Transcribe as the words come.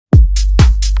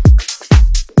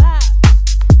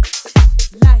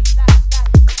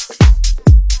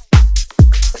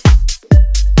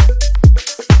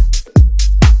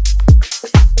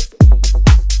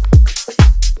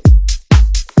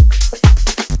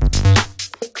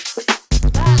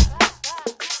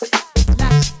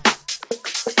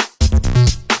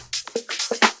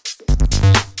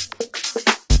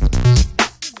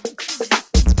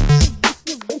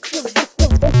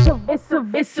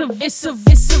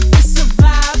it's a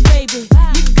vibe, baby.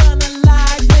 You're gonna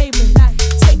like, baby.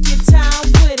 Take your time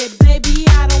with it, baby.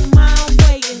 I don't mind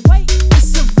waiting.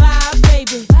 It's a vibe,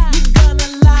 baby. You're gonna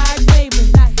like, baby.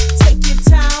 Take your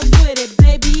time with it,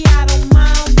 baby. I don't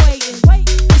mind waiting.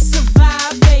 It's a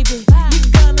vibe, baby.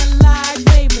 You're gonna like,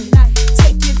 baby.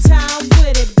 Take your time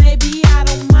with it, baby. I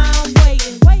don't mind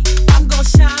waiting. I'm gon'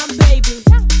 shine, baby.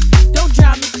 Don't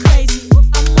drive me crazy.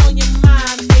 I'm on your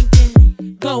mind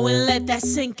thinking. Go and let that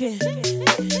sink in.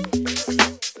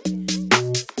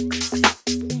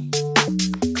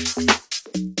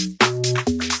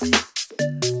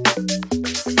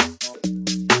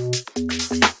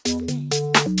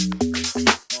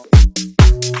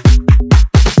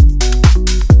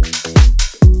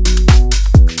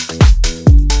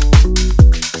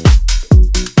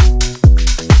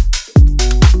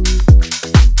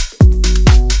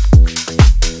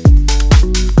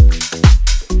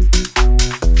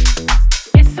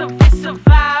 It's a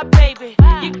vibe, baby.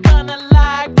 You're gonna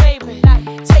like, baby.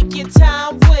 Take your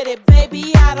time with it,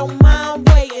 baby. I don't mind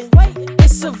waiting.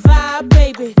 It's a vibe,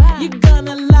 baby. You're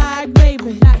gonna like,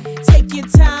 baby. Take your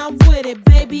time with it,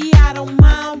 baby. I don't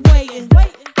mind waiting.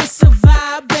 It's a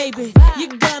vibe, baby.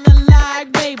 You're gonna